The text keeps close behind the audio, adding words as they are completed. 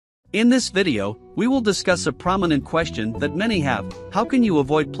In this video, we will discuss a prominent question that many have: how can you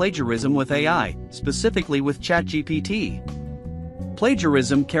avoid plagiarism with AI, specifically with ChatGPT?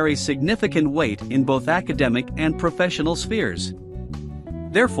 Plagiarism carries significant weight in both academic and professional spheres.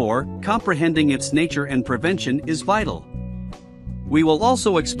 Therefore, comprehending its nature and prevention is vital. We will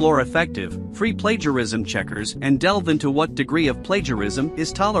also explore effective, free plagiarism checkers and delve into what degree of plagiarism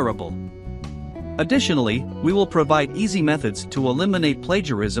is tolerable. Additionally, we will provide easy methods to eliminate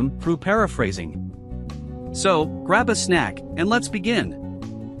plagiarism through paraphrasing. So, grab a snack, and let's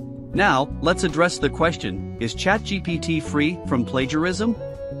begin. Now, let's address the question: is ChatGPT free from plagiarism?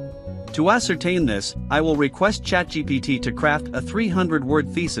 To ascertain this, I will request ChatGPT to craft a 300-word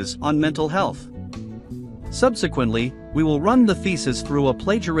thesis on mental health. Subsequently, we will run the thesis through a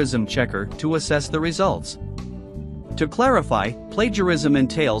plagiarism checker to assess the results. To clarify, plagiarism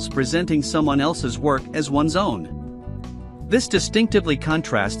entails presenting someone else's work as one's own. This distinctively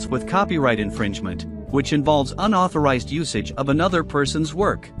contrasts with copyright infringement, which involves unauthorized usage of another person's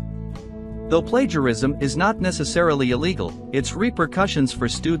work. Though plagiarism is not necessarily illegal, its repercussions for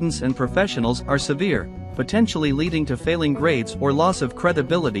students and professionals are severe, potentially leading to failing grades or loss of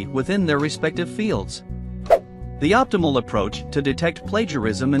credibility within their respective fields. The optimal approach to detect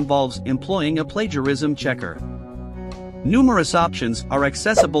plagiarism involves employing a plagiarism checker. Numerous options are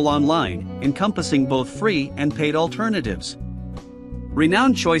accessible online, encompassing both free and paid alternatives.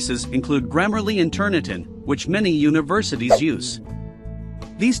 Renowned choices include Grammarly and Turnitin, which many universities use.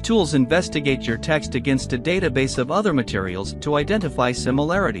 These tools investigate your text against a database of other materials to identify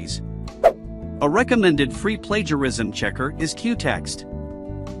similarities. A recommended free plagiarism checker is QText.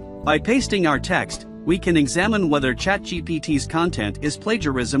 By pasting our text, we can examine whether ChatGPT's content is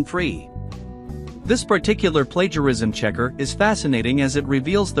plagiarism-free. This particular plagiarism checker is fascinating as it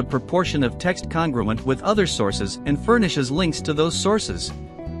reveals the proportion of text congruent with other sources and furnishes links to those sources.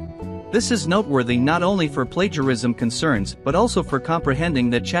 This is noteworthy not only for plagiarism concerns but also for comprehending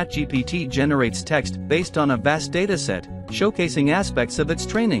that ChatGPT generates text based on a vast dataset, showcasing aspects of its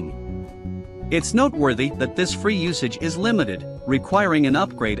training. It's noteworthy that this free usage is limited, requiring an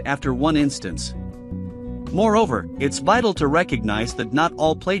upgrade after one instance. Moreover, it's vital to recognize that not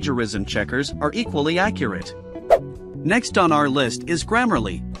all plagiarism checkers are equally accurate. Next on our list is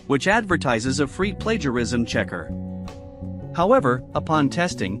Grammarly, which advertises a free plagiarism checker. However, upon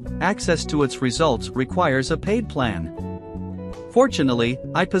testing, access to its results requires a paid plan. Fortunately,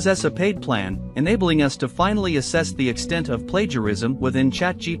 I possess a paid plan, enabling us to finally assess the extent of plagiarism within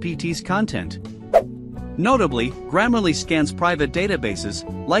ChatGPT's content. Notably, Grammarly scans private databases,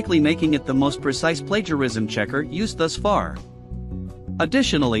 likely making it the most precise plagiarism checker used thus far.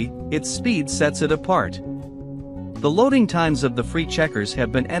 Additionally, its speed sets it apart. The loading times of the free checkers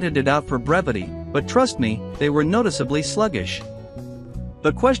have been edited out for brevity, but trust me, they were noticeably sluggish.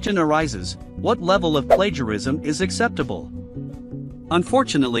 The question arises: what level of plagiarism is acceptable?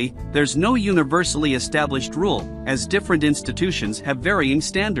 Unfortunately, there's no universally established rule, as different institutions have varying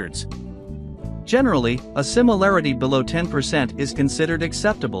standards. Generally, a similarity below 10% is considered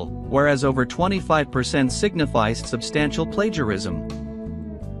acceptable, whereas over 25% signifies substantial plagiarism.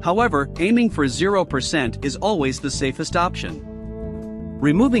 However, aiming for 0% is always the safest option.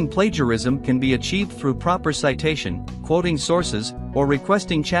 Removing plagiarism can be achieved through proper citation, quoting sources, or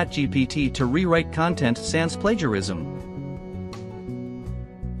requesting ChatGPT to rewrite content sans plagiarism.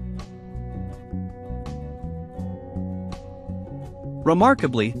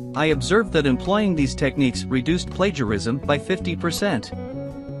 Remarkably, I observed that employing these techniques reduced plagiarism by 50%.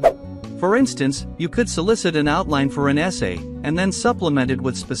 For instance, you could solicit an outline for an essay, and then supplement it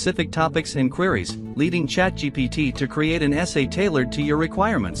with specific topics and queries, leading ChatGPT to create an essay tailored to your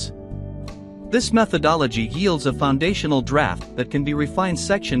requirements. This methodology yields a foundational draft that can be refined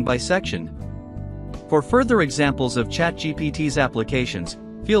section by section. For further examples of ChatGPT's applications,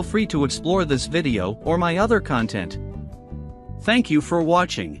 feel free to explore this video or my other content. Thank you for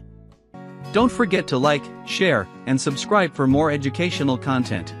watching. Don't forget to like, share, and subscribe for more educational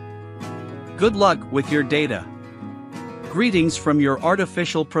content. Good luck with your data. Greetings from your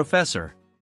artificial professor.